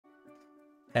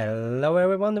Hello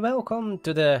everyone, welcome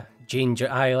to the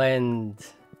Ginger Island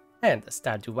and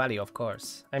Stardew Valley, of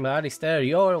course. I'm Alistair,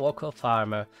 your local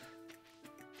farmer.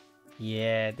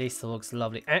 Yeah, this looks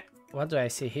lovely. What do I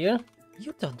see here?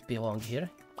 You don't belong here.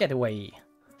 Get away.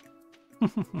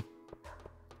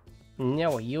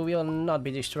 No, you will not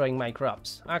be destroying my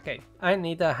crops. Okay, I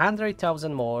need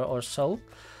 100,000 more or so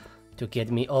to get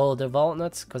me all the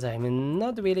walnuts, because I'm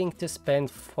not willing to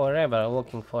spend forever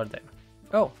looking for them.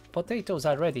 Oh, potatoes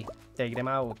are ready. Take them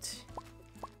out.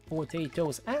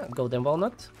 Potatoes. Golden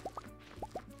walnut.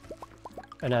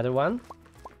 Another one.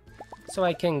 So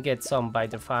I can get some by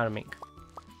the farming.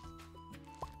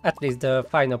 At least the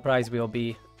final price will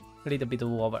be a little bit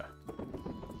lower.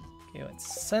 Okay,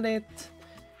 let's sell it.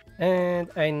 And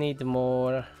I need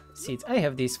more seeds. I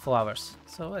have these flowers,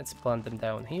 so let's plant them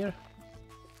down here.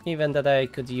 Even that I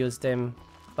could use them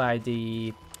by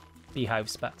the beehive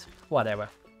spot. Whatever.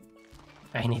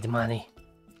 I need money.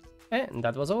 And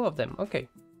that was all of them. Okay.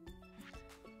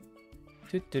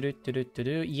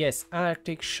 Yes,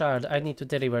 Arctic Shard. I need to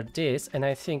deliver this, and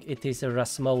I think it is a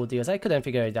Rasmodius. I couldn't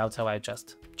figure it out, so I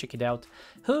just check it out.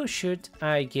 Who should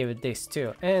I give this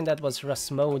to? And that was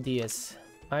Rasmodius,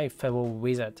 my fellow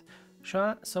wizard.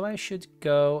 So I should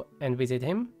go and visit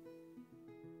him.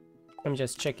 I'm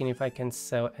just checking if I can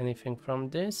sell anything from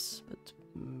this, but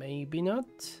maybe not.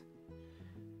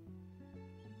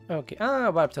 Okay,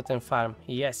 Warp Totem Farm.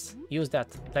 Yes, use that.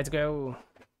 Let's go.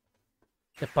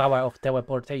 The power of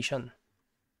teleportation.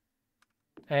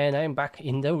 And I'm back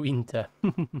in the winter.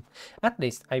 At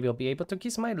least I will be able to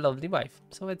kiss my lovely wife.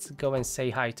 So let's go and say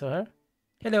hi to her.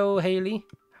 Hello, Hayley.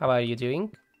 How are you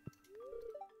doing?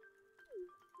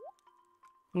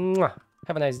 Mwah.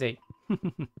 Have a nice day.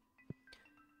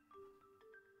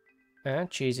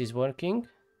 Cheese is working.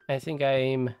 I think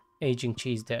I'm aging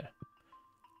cheese there.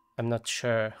 I'm not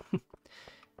sure.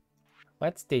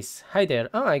 What's this? Hi there.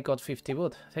 Oh, I got 50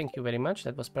 wood. Thank you very much.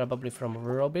 That was probably from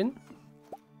Robin.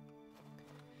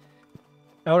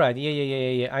 Alright,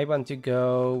 yeah. I want to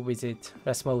go visit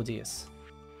Rasmodius.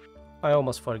 I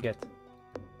almost forget.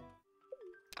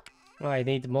 I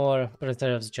need more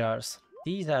preserves jars.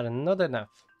 These are not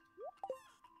enough.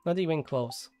 Not even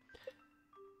close.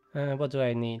 What do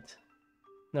I need?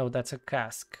 No, that's a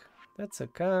cask. That's a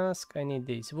cask. I need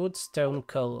this. Wood, stone,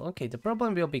 coal. Okay, the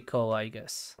problem will be coal, I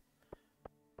guess.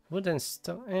 Wood and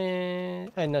stone.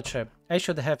 I'm not sure. I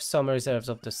should have some reserves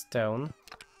of the stone.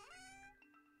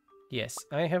 Yes,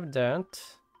 I have that.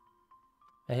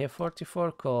 I have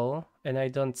 44 coal, and I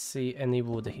don't see any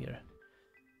wood here.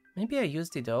 Maybe I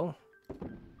used it all.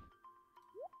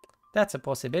 That's a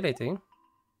possibility.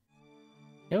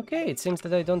 Okay, it seems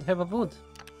that I don't have a wood.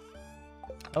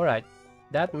 Alright,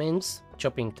 that means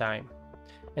chopping time.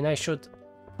 And I should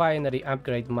finally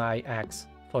upgrade my axe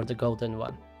for the golden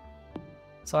one.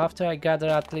 So after I gather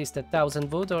at least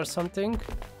 1,000 wood or something,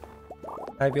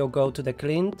 I will go to the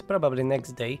Clint, probably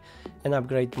next day, and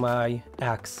upgrade my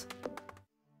axe.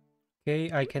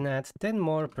 Okay, I can add 10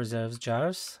 more preserves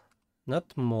jars.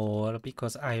 Not more,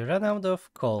 because I ran out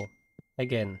of coal.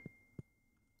 Again.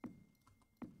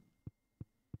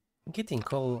 Getting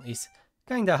coal is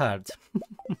kinda hard.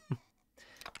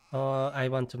 Oh, I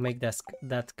want to make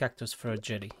that cactus fruit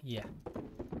jelly. Yeah.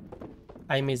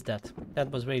 I missed that.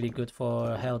 That was really good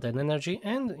for health and energy,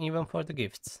 and even for the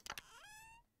gifts.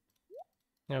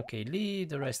 Okay, leave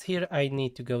the rest here. I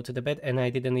need to go to the bed, and I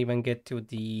didn't even get to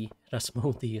the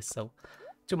Rasmodius, so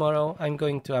tomorrow I'm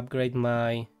going to upgrade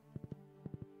my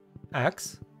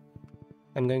axe.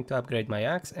 And then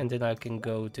I can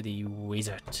go to the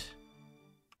wizard.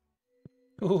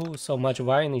 Ooh, so much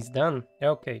wine is done.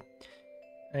 Okay.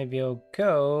 I will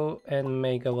go and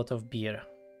make a lot of beer.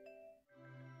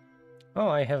 Oh,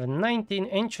 I have 19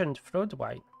 ancient fruit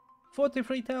wine.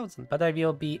 43,000, but I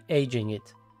will be aging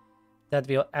it. That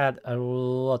will add a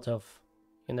lot of,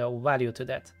 value to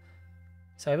that.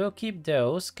 So I will keep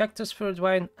those. Cactus fruit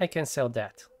wine, I can sell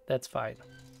that. That's fine.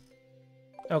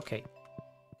 Okay.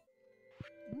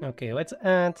 Okay, let's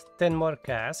add 10 more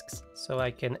casks so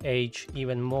I can age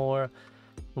even more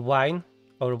wine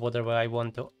or whatever I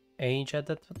want to age at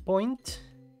that point.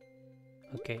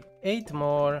 Okay, 8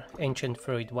 more ancient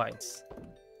fruit wines.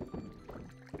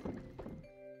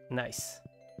 Nice.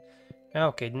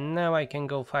 Okay, now I can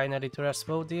go finally to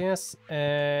Rasmodius,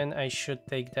 and I should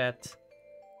take that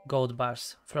gold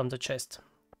bars from the chest.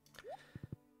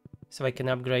 So I can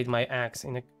upgrade my axe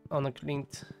on a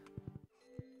Clint.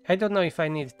 I don't know if I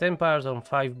need 10 bars or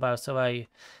 5 bars, so I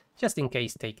just in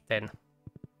case take 10.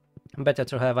 Better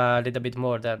to have a little bit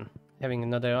more than having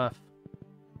another off.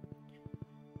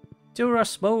 To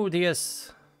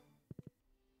Rasmodius.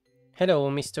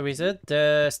 Hello, Mr. Wizard.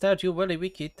 The Stardew Valley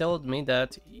wiki told me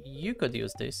that you could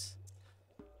use this.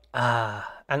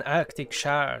 Ah, an Arctic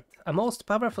shard. A most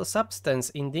powerful substance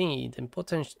indeed, and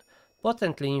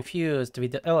potently infused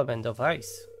with the element of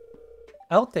ice.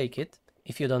 I'll take it,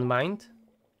 if you don't mind.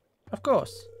 Of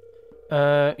course.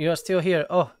 You're still here.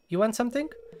 Oh, you want something?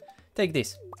 Take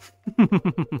this.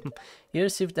 You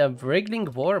received a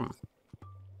wriggling worm.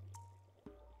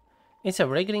 It's a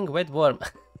wriggling wet worm.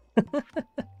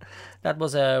 That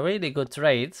was a really good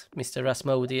trade, Mr.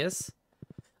 Rasmodius.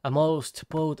 A most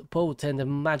potent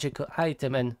magical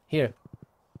item, and here,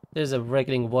 there's a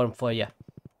wriggling worm for you.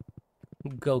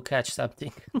 Go catch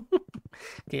something.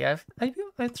 Okay,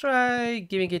 I try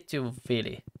giving it to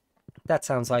Willy. That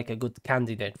sounds like a good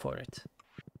candidate for it.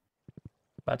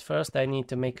 But first I need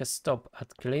to make a stop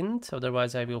at Clint,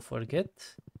 otherwise I will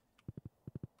forget.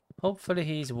 Hopefully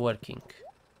he's working.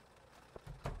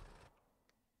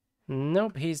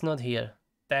 Nope, he's not here.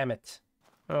 Damn it.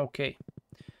 Okay.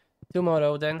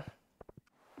 Tomorrow then.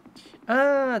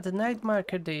 Ah, the night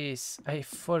marker days. I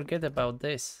forget about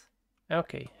this.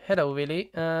 Okay. Hello, Willy.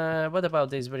 What about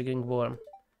this wriggling worm?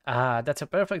 Ah, that's a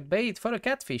perfect bait for a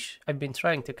catfish I've been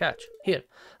trying to catch. Here,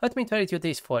 let me trade you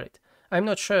this for it. I'm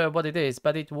not sure what it is,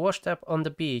 but it washed up on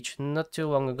the beach not too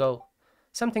long ago.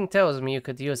 Something tells me you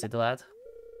could use it, lad.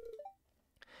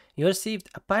 You received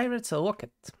a pirate's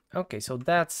locket. Okay, so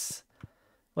that's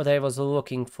what I was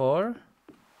looking for.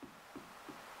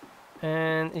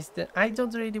 And I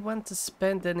don't really want to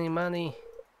spend any money.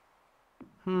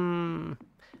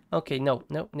 Okay, no.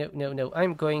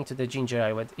 I'm going to the Ginger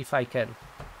Island if I can.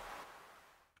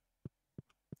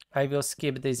 I will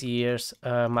skip this year's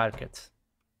market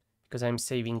because I'm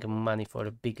saving money for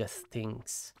the biggest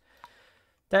things.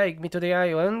 Take me to the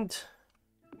island.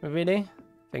 Really?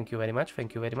 Thank you very much.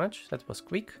 Thank you very much. That was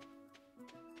quick.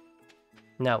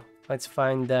 Now, let's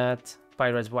find that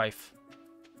pirate's wife.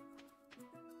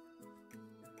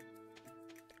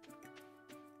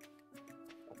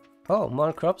 Oh,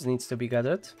 more crops needs to be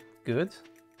gathered. Good.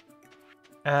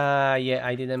 Yeah,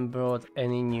 I didn't brought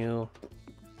any new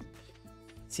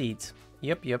seeds.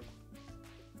 Yep.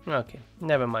 Okay,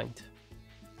 never mind.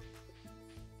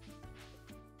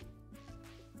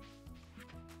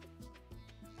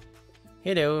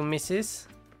 Hello, missus.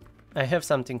 I have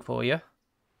something for you.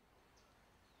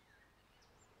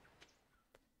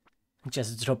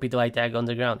 Just drop it right tag on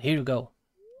the ground. Here you go.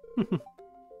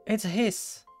 It's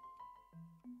his.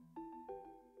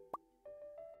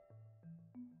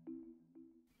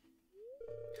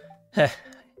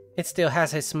 It still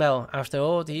has his smell after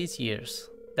all these years.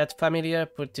 That familiar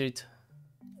putrid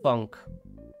funk.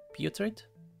 Putrid?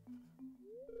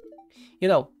 You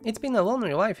know, it's been a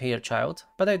lonely life here, child,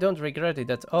 but I don't regret it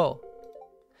at all.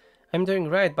 I'm doing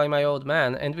right by my old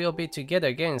man, and we'll be together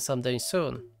again someday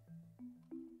soon.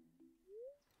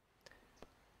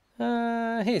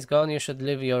 He's gone, you should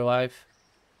live your life.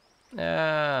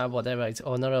 Whatever, it's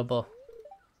honorable.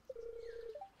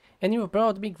 And you've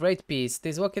brought me great peace.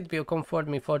 This locket will comfort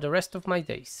me for the rest of my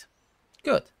days.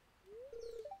 Good.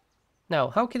 Now,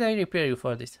 how can I repay you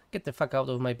for this? Get the fuck out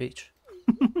of my beach.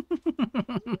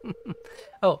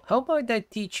 Oh, how about I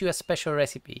teach you a special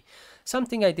recipe?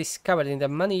 Something I discovered in the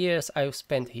many years I've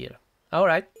spent here.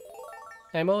 Alright.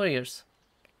 I'm all ears.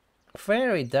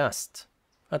 Fairy dust.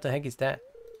 What the heck is that?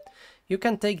 You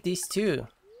can take these too.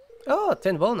 Oh,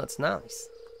 10 walnuts, nice.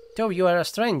 Though you are a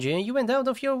stranger, you went out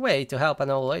of your way to help an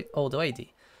old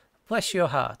lady. Bless your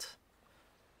heart.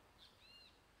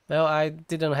 Well, I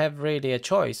didn't have really a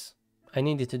choice. I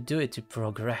needed to do it to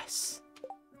progress.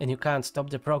 And you can't stop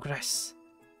the progress.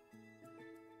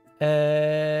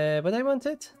 What I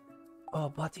wanted? Oh,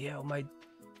 bloody hell, my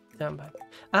damn bad.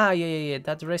 Ah, yeah,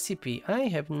 that recipe. I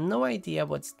have no idea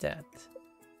what's that.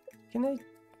 Can I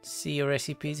see your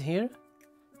recipes here?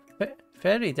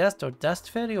 Fairy dust or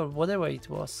dust fairy or whatever it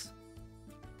was.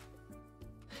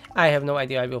 I have no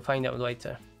idea, I will find out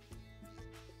later.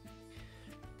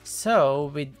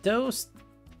 So, with those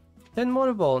 10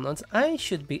 more walnuts, I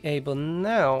should be able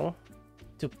now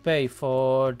to pay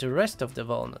for the rest of the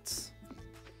walnuts.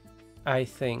 I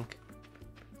think.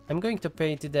 I'm going to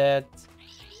pay to that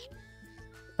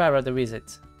parrot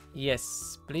visit.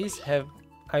 Yes, please have.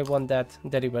 I want that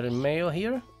delivery mail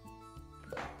here.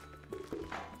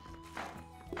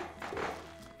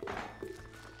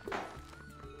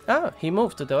 Ah, he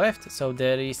moved to the left, so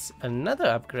there is another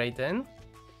upgrade then.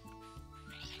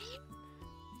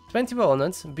 20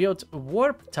 walnuts, build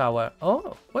warp tower.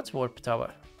 Oh, what's warp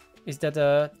tower? Is that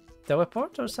a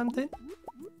teleport or something?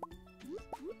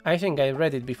 I think I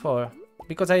read it before,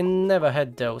 because I never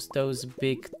had those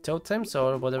big totems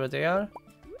or whatever they are,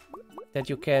 that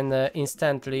you can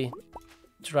instantly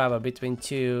travel between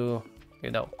two,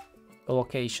 you know,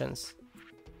 locations.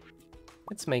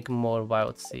 Let's make more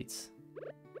wild seeds.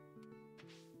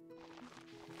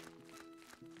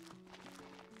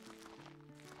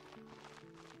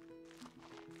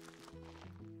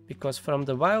 Because from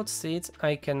the wild seeds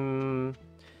I can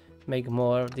make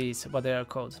more of these, what they are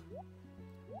called.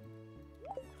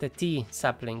 The tea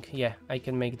sapling, yeah, I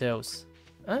can make those.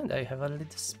 And I have a little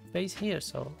space here,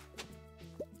 so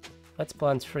let's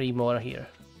plant 3 more here.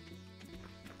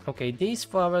 Okay, these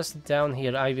flowers down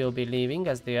here I will be leaving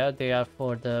as they are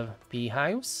for the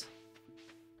beehives.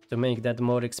 To make that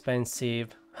more expensive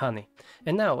honey.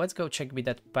 And now let's go check with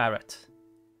that parrot.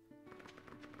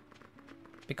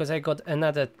 Because I got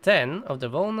another 10 of the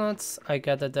walnuts, I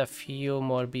gathered a few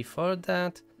more before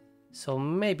that. So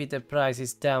maybe the price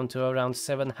is down to around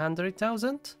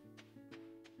 700,000?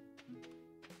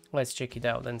 Let's check it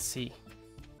out and see.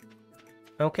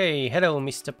 Okay, hello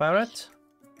Mr. Parrot.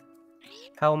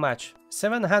 How much?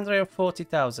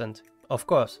 740,000. Of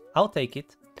course, I'll take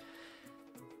it.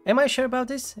 Am I sure about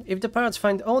this? If the parrots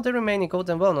find all the remaining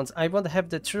golden walnuts, I won't have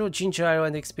the true Ginger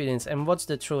Island experience. And what's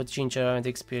the true Ginger Island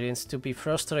experience? To be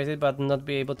frustrated but not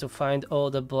be able to find all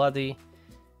the bloody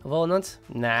walnuts?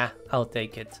 Nah, I'll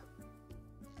take it.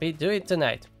 We do it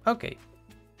tonight. Okay.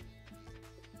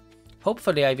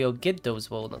 Hopefully I will get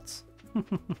those walnuts.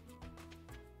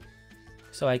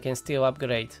 So I can still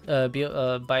upgrade, buy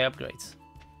upgrades.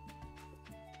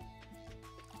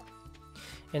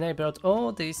 And I brought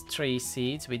all these 3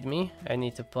 seeds with me. I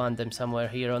need to plant them somewhere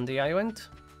here on the island.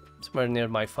 Somewhere near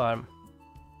my farm.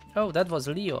 Oh, that was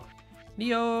Leo.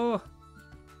 Leo!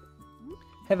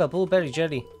 Have a blueberry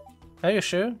jelly. Are you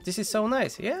sure? This is so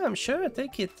nice. Yeah, I'm sure.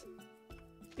 Take it.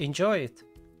 Enjoy it.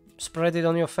 Spread it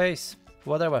on your face.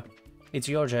 Whatever. It's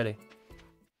your jelly.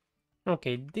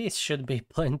 Okay, this should be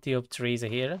plenty of trees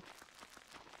here.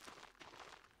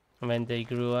 When they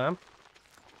grew up.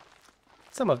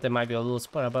 Some of them I will lose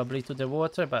probably to the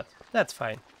water, but that's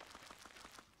fine.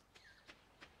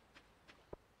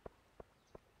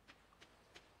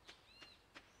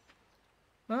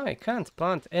 Oh, I can't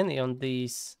plant any on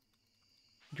these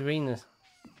green,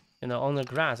 you know, on the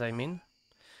grass, I mean.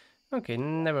 Okay,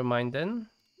 never mind then.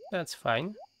 That's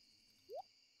fine.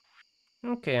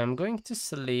 Okay, I'm going to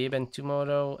sleep and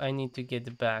tomorrow I need to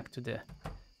get back to the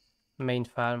main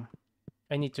farm.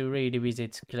 I need to really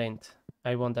visit Clint.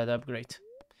 I want that upgrade.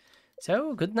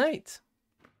 So, good night.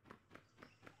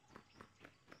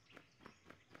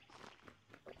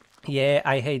 Yeah,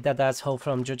 I hate that asshole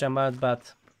from Jojamart,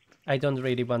 but I don't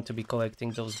really want to be collecting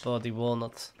those bloody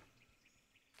walnuts.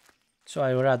 So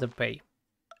I would rather pay.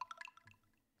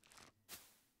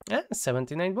 Ah,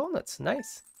 79 walnuts,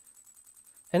 nice.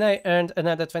 And I earned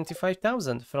another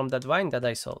 25,000 from that wine that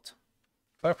I sold.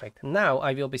 Perfect. Now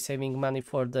I will be saving money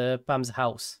for the Pam's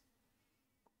house.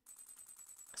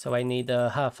 So I need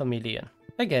 500,000.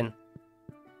 Again.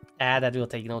 Ah, that will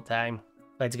take no time.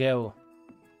 Let's go.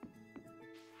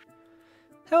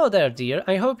 Hello there, dear.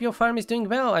 I hope your farm is doing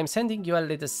well. I'm sending you a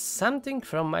little something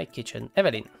from my kitchen.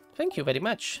 Evelyn, thank you very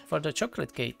much for the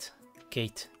chocolate cake.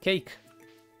 Cake.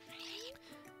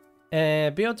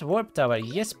 Build warp tower.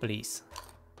 Yes, please.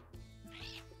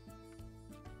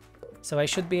 So I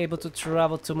should be able to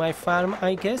travel to my farm,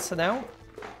 I guess, now?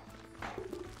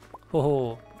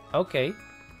 Oh, okay.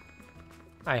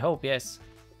 I hope, yes.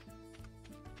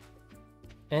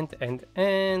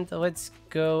 And let's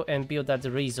go and build that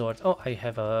resort. Oh, I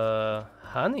have a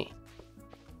honey.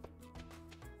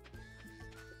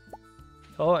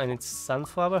 Oh, and it's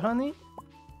sunflower honey?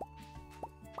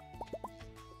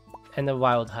 And a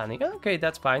wild honey. Okay,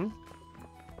 that's fine.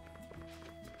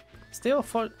 Still,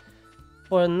 for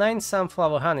 9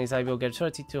 sunflower honeys, I will get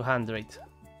 3,200.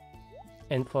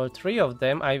 And for 3 of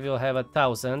them, I will have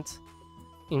 1,000.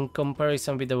 In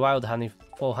comparison with the wild honey,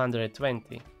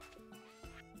 420.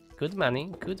 Good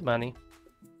money, good money.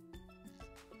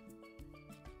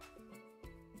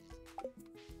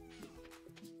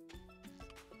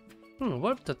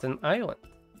 Warp Totem Island.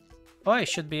 Oh, I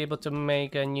should be able to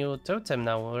make a new totem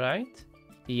now, right?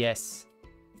 Yes.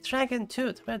 Dragon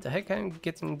Tooth. Where the heck am I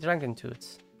getting Dragon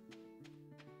Tooths?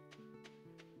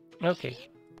 Okay.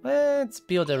 Let's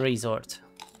build a resort.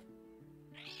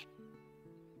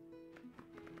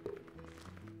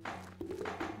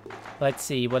 Let's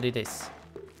see what it is.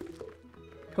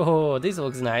 Oh, this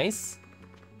looks nice.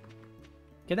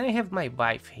 Can I have my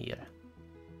wife here?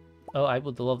 Oh, I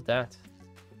would love that.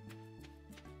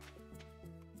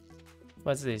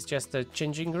 What's this? Just a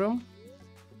changing room?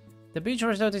 The beach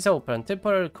resort is open.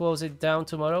 Temporarily close it down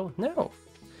tomorrow? No.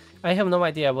 I have no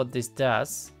idea what this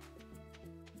does.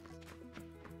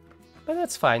 Oh,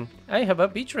 that's fine. I have a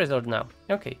beach resort now.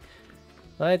 Okay.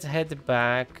 Let's head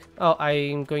back. Oh,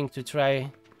 I'm going to try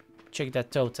check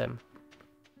that totem.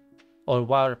 Or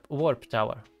warp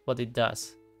tower. What it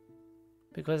does.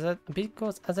 Because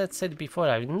as I said before,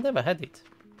 I've never had it.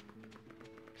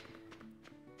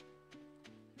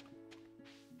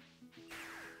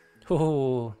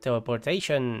 Ooh,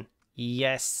 teleportation.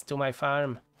 Yes, to my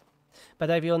farm.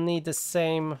 But I will need the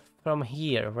same from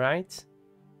here, right?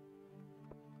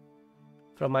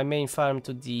 From my main farm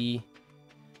to the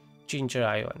Ginger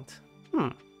Island.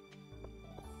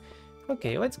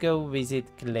 Okay, let's go visit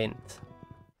Clint.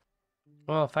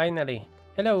 Oh, finally.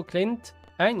 Hello, Clint.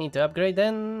 I need to upgrade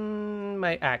then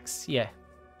my axe. Yeah,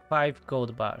 5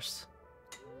 gold bars.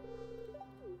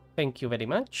 Thank you very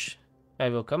much. I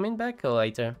will come in back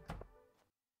later.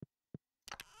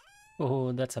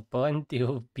 Oh, that's a plenty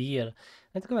of beer.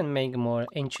 Let's go and make more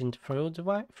ancient fruit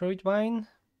wine.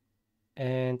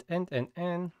 And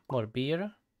more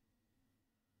beer.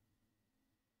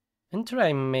 And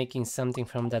try making something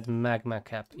from that magma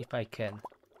cap if I can.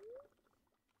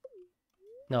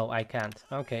 No, I can't.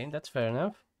 Okay, that's fair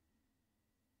enough.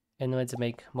 And let's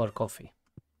make more coffee.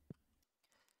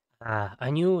 Ah,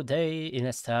 a new day in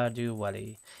a Stardew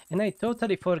Valley. And I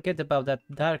totally forget about that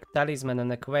dark talisman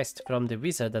and a quest from the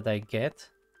wizard that I get.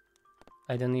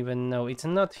 I don't even know. It's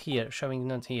not here, showing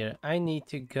not here. I need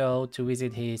to go to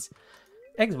visit his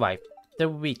ex-wife, the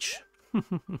witch.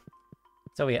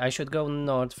 So yeah, I should go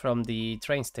north from the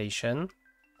train station.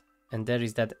 And there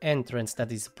is that entrance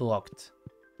that is blocked.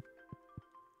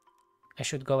 I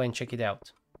should go and check it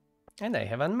out. And I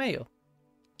have a mail.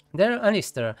 Dear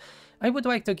Alistair, I would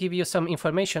like to give you some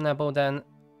information about an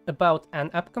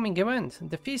upcoming event.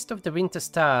 The Feast of the Winter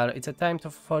Star. It's a time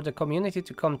for the community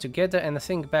to come together and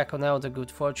think back on all the good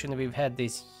fortune we've had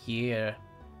this year.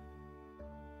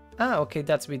 Ah, okay,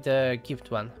 that's with the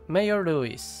gift one. Mayor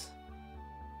Lewis.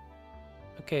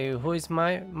 Okay, who is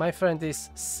my friend is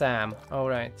Sam.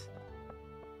 Alright.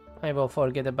 I will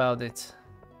forget about it.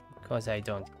 Because I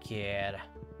don't care.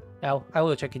 Now, I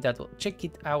will check it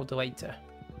out later.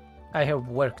 I have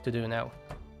work to do now.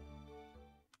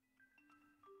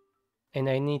 And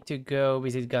I need to go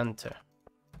visit Gunter.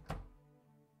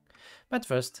 But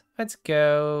first, let's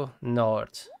go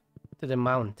north to the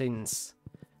mountains.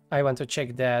 I want to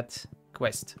check that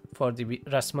quest for the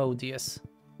Rasmodius.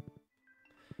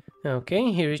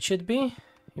 Okay, here it should be,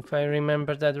 if I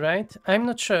remember that right. I'm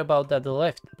not sure about that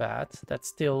left path, that's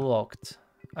still locked.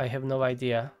 I have no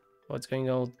idea what's going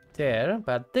on there,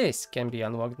 but this can be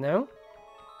unlocked now.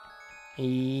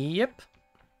 Yep.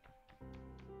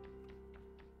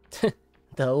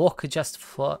 The lock just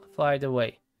flied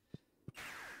away.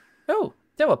 Oh,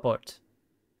 teleport.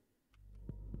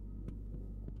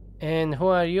 And who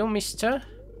are you, mister?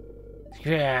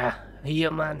 Yeah,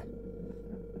 human.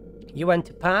 You want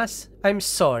to pass? I'm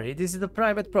sorry, this is the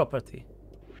private property.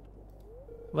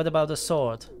 What about the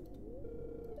sword?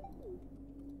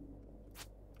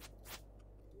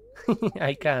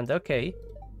 I can't, okay.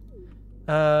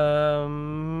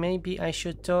 Maybe I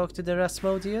should talk to the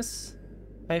Rasmodius,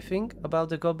 I think, about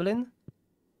the goblin.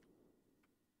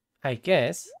 I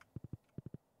guess.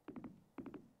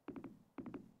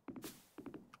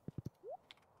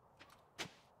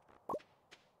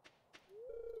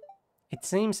 It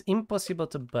seems impossible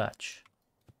to budge.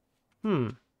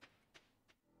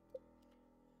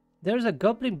 There's a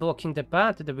goblin blocking the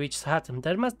path to the witch's hut.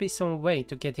 There must be some way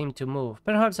to get him to move.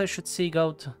 Perhaps I should seek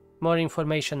out more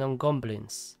information on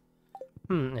goblins.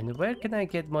 And where can I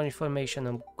get more information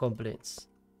on goblins?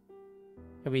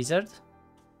 A wizard?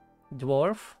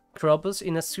 Dwarf? Krobus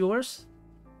in a sewers?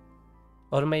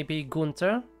 Or maybe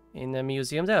Gunter in a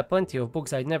museum? There are plenty of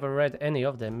books, I never read any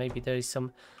of them. Maybe there is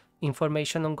some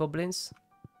information on goblins.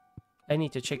 I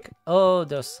need to check all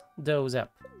those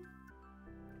up.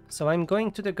 So I'm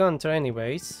going to the Gunter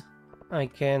anyways. I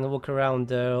can look around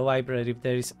the library if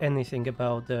there is anything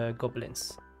about the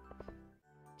goblins.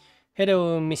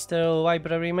 Hello, Mr.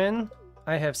 Libraryman.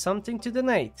 I have something to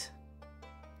donate.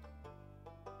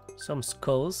 Some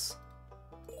skulls.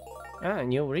 Ah,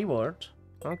 new reward.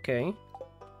 Okay.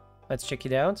 Let's check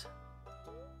it out.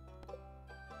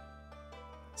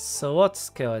 Slot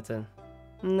skeleton.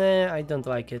 Nah, I don't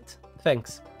like it.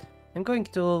 Thanks. I'm going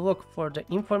to look for the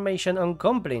information on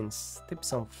goblins.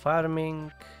 Tips on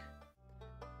farming.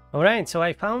 Alright, so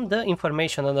I found the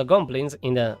information on the goblins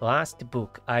in the last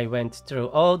book. I went through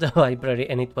all the library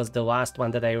and it was the last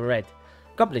one that I read.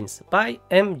 Goblins by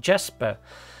M. Jasper.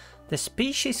 The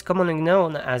species commonly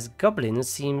known as goblins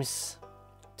seems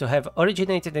to have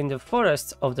originated in the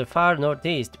forests of the far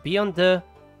northeast beyond the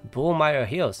Bullmire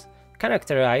Hills.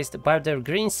 characterized by their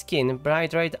green skin,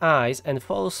 bright red eyes, and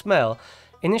foul smell,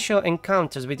 initial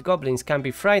encounters with goblins can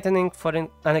be frightening for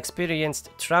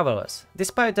inexperienced travelers.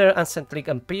 Despite their unsettling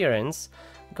appearance,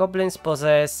 goblins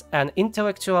possess an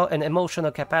intellectual and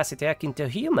emotional capacity akin to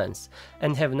humans,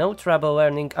 and have no trouble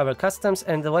learning our customs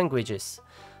and languages.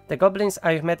 The goblins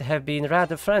I've met have been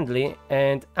rather friendly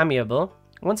and amiable,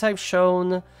 once I've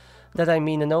shown that I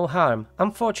mean no harm.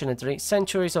 Unfortunately,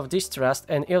 centuries of distrust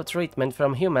and ill treatment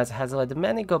from humans has led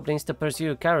many goblins to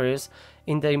pursue careers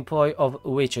in the employ of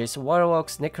witches,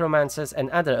 warlocks, necromancers, and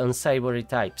other unsavory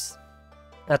types.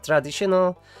 A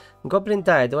traditional goblin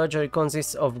diet largely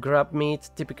consists of grub meat,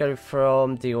 typically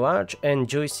from the large and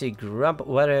juicy grub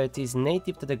varieties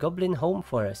native to the goblin home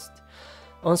forest.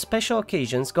 On special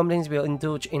occasions, goblins will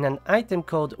indulge in an item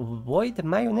called void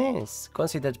mayonnaise,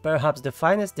 considered perhaps the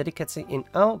finest delicacy in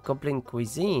all goblin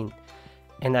cuisine.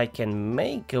 And I can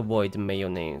make a void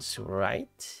mayonnaise,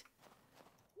 right?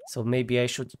 So maybe I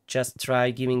should just try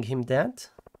giving him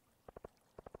that?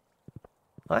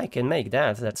 I can make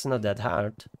that, that's not that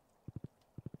hard.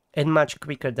 And much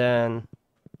quicker than,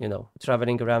 you know,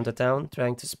 traveling around the town,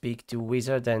 trying to speak to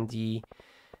wizard and the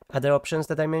other options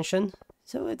that I mentioned.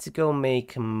 So let's go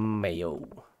make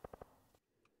mayo.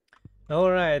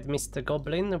 Alright, Mr.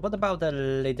 Goblin, what about a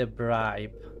little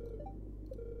bribe?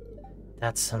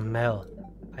 That smell.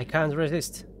 I can't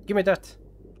resist. Give me that.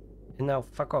 And now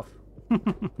fuck off.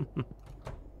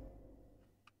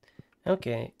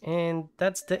 Okay, and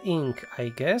that's the ink, I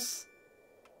guess.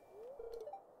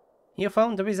 You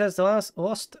found the wizard's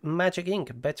lost magic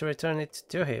ink. Better return it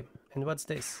to him. And what's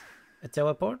this? A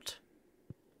teleport?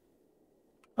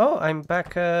 Oh, I'm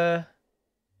back.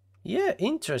 Yeah,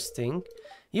 interesting.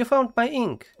 You found my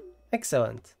ink.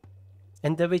 Excellent.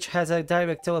 And the witch has a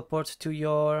direct teleport to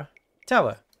your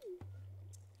tower.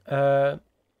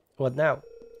 What now?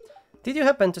 Did you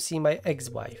happen to see my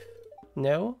ex-wife?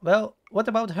 No? Well, what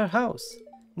about her house?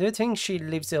 Do you think she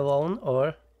lives alone,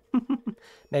 or...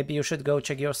 Maybe you should go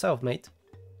check yourself, mate.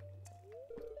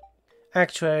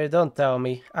 Actually, don't tell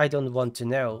me. I don't want to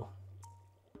know.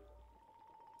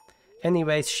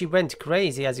 Anyways, she went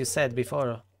crazy, as you said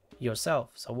before yourself,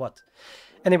 so what?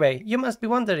 Anyway, you must be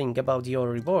wondering about your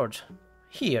reward.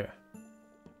 Here.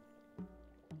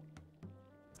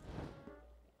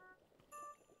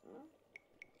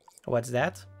 What's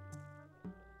that?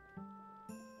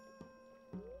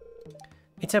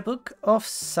 It's a book of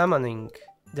summoning.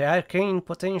 The arcane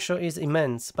potential is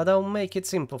immense, but I'll make it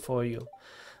simple for you.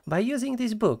 By using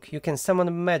this book, you can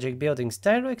summon magic buildings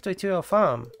directly to your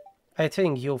farm. I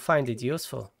think you'll find it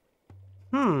useful.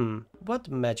 What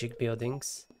magic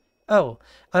buildings? Oh,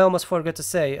 I almost forgot to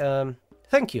say,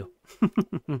 thank you.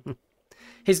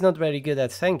 He's not very good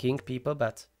at thanking people,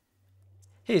 but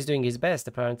he's doing his best,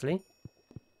 apparently.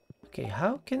 Okay,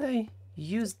 how can I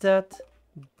use that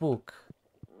book?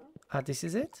 Ah, this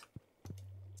is it?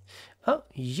 Oh,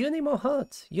 Unimo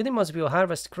hut. Unimos will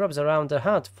harvest crops around the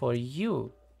hut for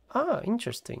you. Ah,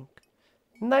 interesting.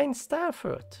 9 star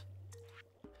fruit.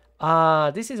 Ah,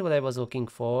 this is what I was looking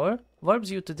for. Warps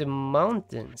you to the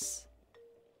mountains.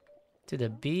 To the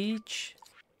beach.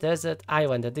 Desert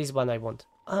island. This one I want.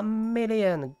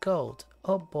 1,000,000 gold.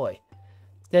 Oh boy.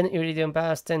 Then iridium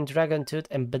bast and dragon tooth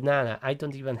and banana. I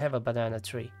don't even have a banana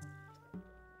tree.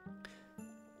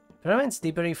 Prevents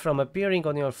debris from appearing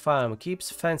on your farm. Keeps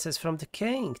fences from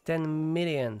decaying.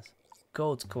 10,000,000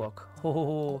 gold clock.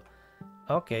 Oh,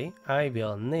 okay. I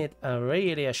will need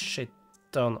a shit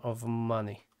ton of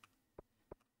money.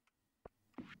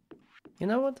 You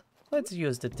know what? Let's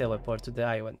use the teleport to the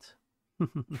island.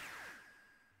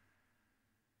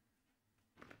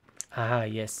 Ah,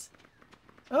 yes.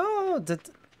 Oh,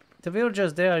 the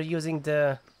villagers there are using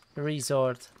the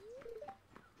resort.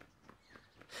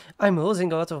 I'm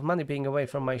losing a lot of money being away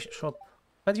from my shop.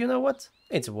 But you know what?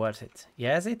 It's worth it.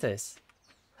 Yes, it is.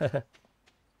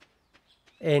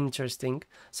 Interesting.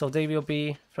 So they will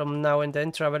be from now and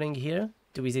then traveling here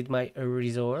to visit my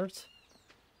resort.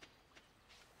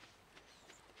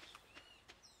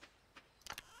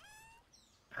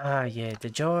 Ah, yeah, the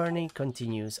journey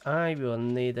continues. I will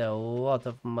need a lot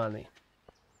of money.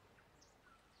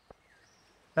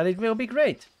 But it will be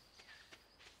great.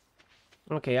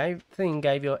 Okay, I think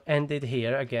I will end it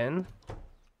here again.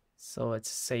 So let's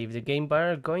save the game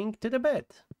bar going to the bed.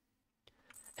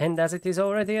 And as it is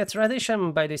already a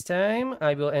tradition by this time,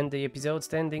 I will end the episode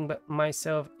standing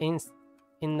myself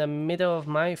in the middle of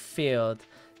my field.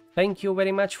 Thank you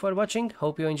very much for watching.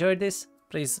 Hope you enjoyed this.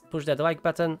 Please push that like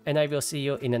button and I will see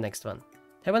you in the next one.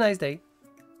 Have a nice day.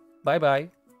 Bye bye.